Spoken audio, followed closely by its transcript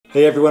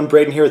Hey everyone,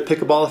 Braden here with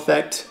Pickleball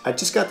Effect. I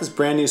just got this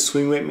brand new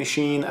swing weight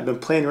machine. I've been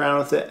playing around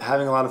with it,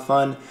 having a lot of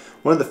fun.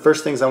 One of the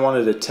first things I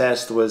wanted to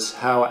test was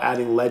how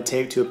adding lead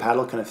tape to a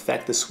paddle can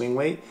affect the swing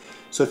weight.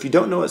 So if you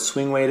don't know what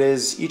swing weight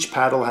is, each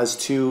paddle has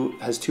two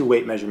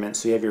weight measurements.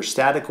 So you have your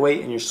static weight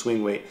and your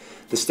swing weight.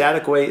 The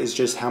static weight is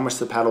just how much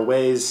the paddle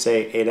weighs,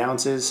 say 8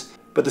 ounces.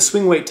 But the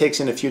swing weight takes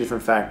in a few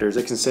different factors.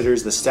 It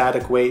considers the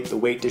static weight, the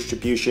weight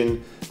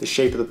distribution, the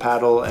shape of the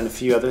paddle, and a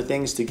few other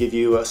things to give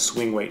you a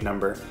swing weight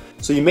number.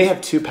 So you may have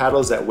two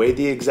paddles that weigh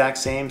the exact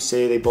same,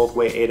 say they both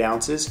weigh 8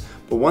 ounces,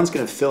 but one's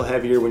gonna feel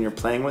heavier when you're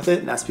playing with it,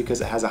 and that's because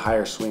it has a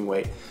higher swing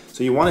weight.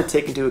 So you wanna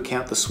take into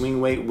account the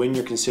swing weight when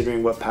you're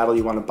considering what paddle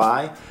you wanna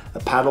buy. A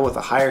paddle with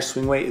a higher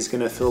swing weight is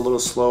gonna feel a little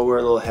slower,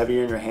 a little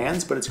heavier in your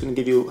hands, but it's gonna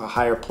give you a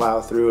higher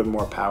plow through and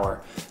more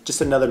power. Just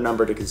another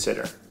number to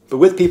consider. But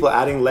with people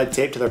adding lead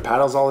tape to their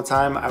paddles all the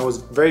time, I was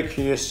very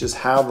curious just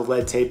how the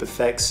lead tape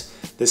affects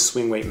this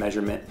swing weight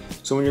measurement.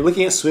 So when you're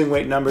looking at swing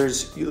weight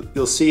numbers,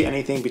 you'll see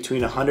anything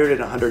between 100 and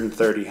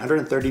 130.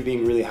 130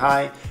 being really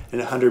high and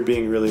 100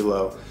 being really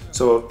low.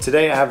 So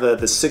today I have the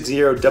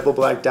 6-0 double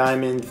black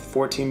diamond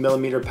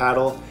 14mm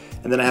paddle,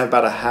 and then I have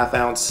about a ½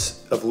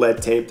 ounce of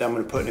lead tape that I'm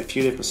going to put in a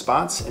few different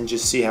spots and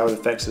just see how it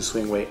affects the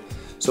swing weight.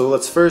 So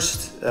let's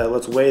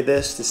weigh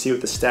this to see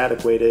what the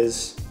static weight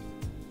is.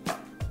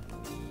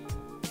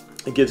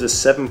 It gives us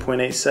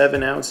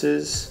 7.87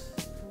 ounces.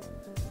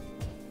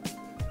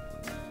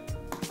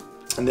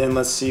 And then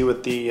let's see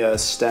what the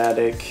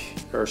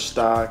static or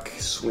stock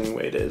swing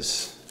weight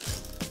is.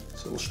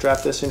 So we'll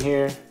strap this in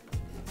here,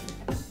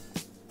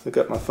 hook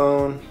up my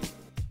phone.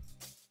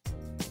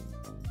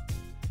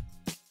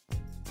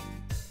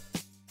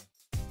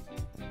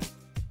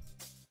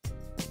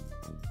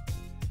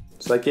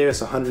 So that gave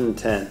us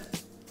 110.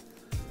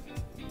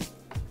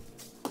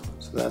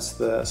 So that's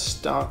the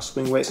stock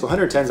swing weight. So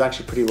 110 is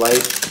actually pretty light.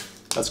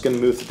 That's going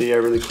to move through the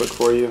air really quick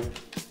for you.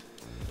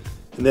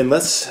 And then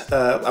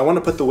I want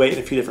to put the weight in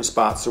a few different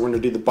spots. So we're going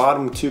to do the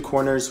bottom 2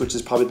 corners, which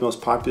is probably the most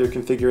popular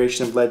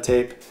configuration of lead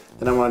tape.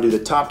 Then I want to do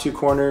the top 2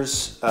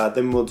 corners.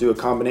 Then we'll do a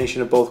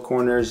combination of both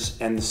corners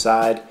and the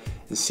side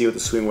and see what the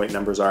swing weight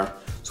numbers are.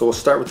 So we'll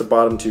start with the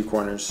bottom 2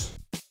 corners.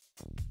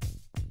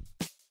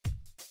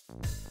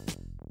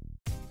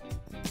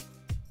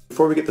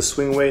 Before we get the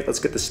swing weight, let's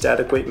get the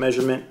static weight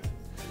measurement.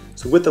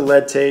 So with the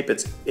lead tape,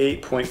 it's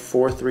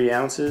 8.43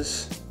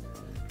 ounces.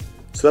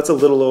 So that's a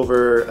little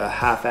over a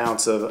 ½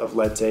 ounce of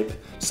lead tape.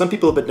 Some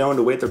people have been known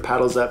to weight their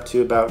paddles up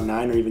to about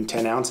 9 or even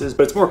 10 ounces,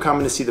 but it's more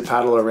common to see the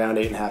paddle around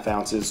 8.5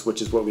 ounces, which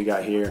is what we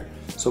got here.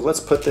 So let's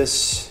put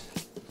this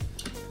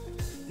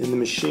in the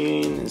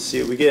machine and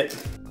see what we get.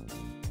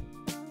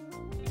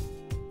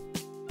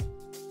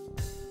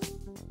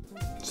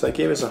 So that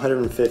gave us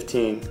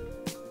 115.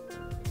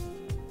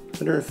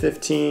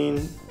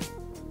 115.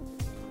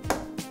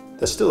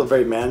 That's still a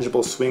very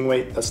manageable swing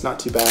weight. That's not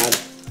too bad.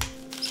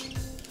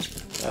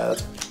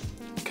 That's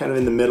kind of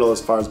in the middle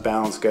as far as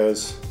balance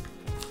goes.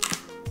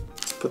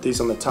 Let's put these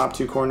on the top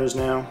 2 corners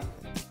now.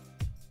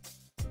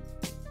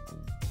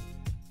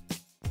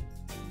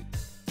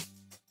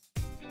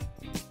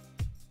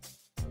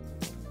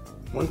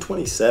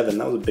 $127,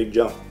 that was a big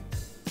jump.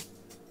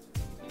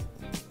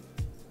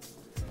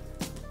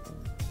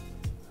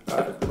 All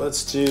right,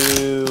 let's do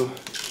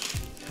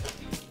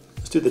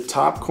the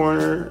top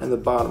corner and the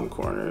bottom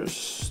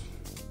corners.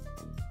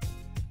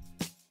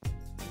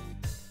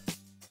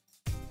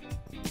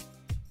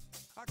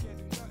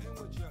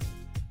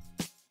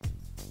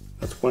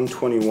 That's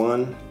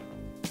 121.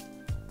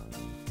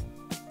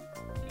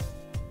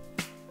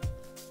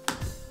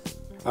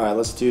 All right,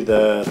 let's do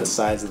the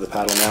sides of the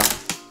paddle now.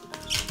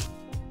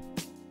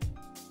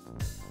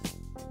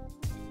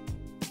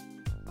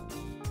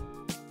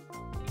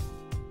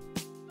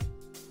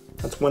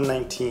 That's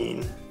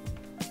 119.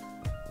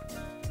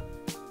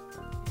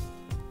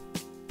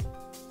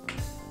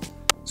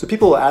 So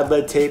people will add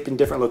lead tape in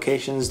different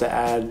locations to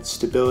add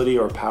stability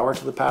or power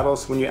to the paddle.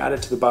 So when you add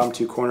it to the bottom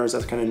 2 corners,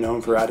 that's kind of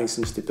known for adding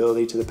some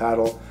stability to the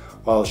paddle,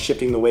 while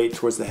shifting the weight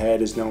towards the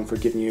head is known for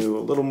giving you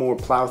a little more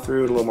plow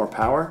through and a little more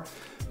power.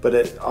 But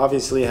it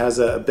obviously has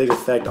a big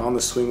effect on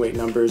the swing weight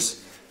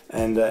numbers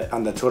and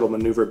on the total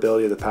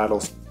maneuverability of the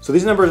paddles. So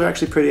these numbers are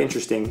actually pretty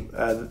interesting.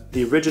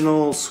 The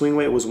original swing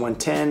weight was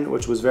 110,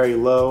 which was very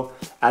low.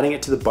 Adding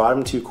it to the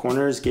bottom 2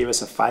 corners gave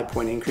us a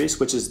 5-point increase,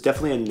 which is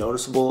definitely a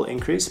noticeable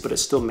increase, but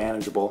it's still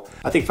manageable.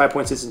 I think 5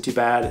 points isn't too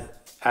bad.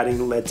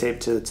 Adding lead tape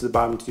to the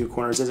bottom 2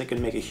 corners isn't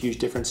going to make a huge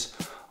difference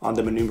on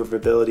the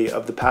maneuverability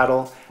of the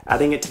paddle.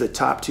 Adding it to the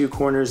top 2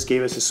 corners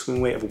gave us a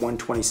swing weight of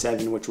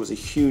 127, which was a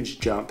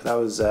huge jump. That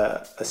was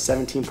a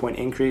 17-point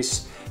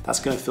increase. That's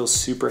going to feel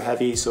super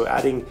heavy. So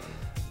adding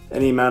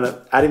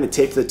the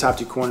tape to the top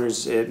 2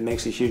 corners, it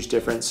makes a huge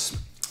difference.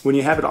 When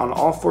you have it on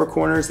all 4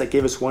 corners, that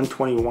gave us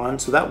 121,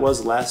 so that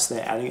was less than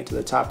adding it to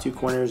the top 2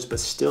 corners, but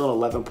still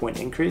an 11-point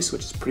increase,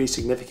 which is pretty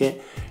significant.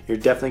 You're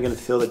definitely going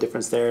to feel the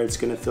difference there. It's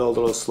going to feel a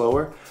little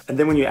slower. And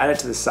then when you add it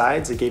to the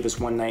sides, it gave us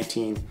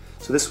 119.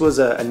 So this was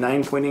a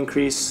 9-point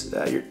increase,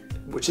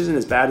 which isn't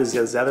as bad as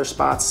the other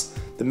spots.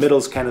 The middle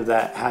is kind of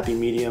that happy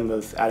medium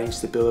of adding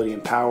stability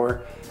and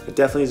power. It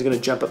definitely is going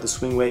to jump up the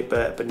swing weight,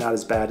 but not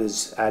as bad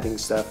as adding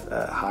stuff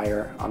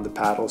higher on the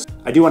paddles.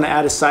 I do want to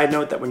add a side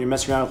note that when you're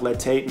messing around with lead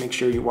tape, make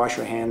sure you wash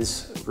your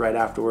hands right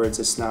afterwards.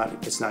 It's not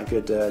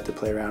good to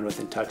play around with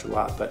and touch a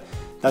lot, but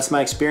that's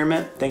my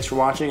experiment. Thanks for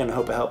watching, and I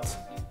hope it helped.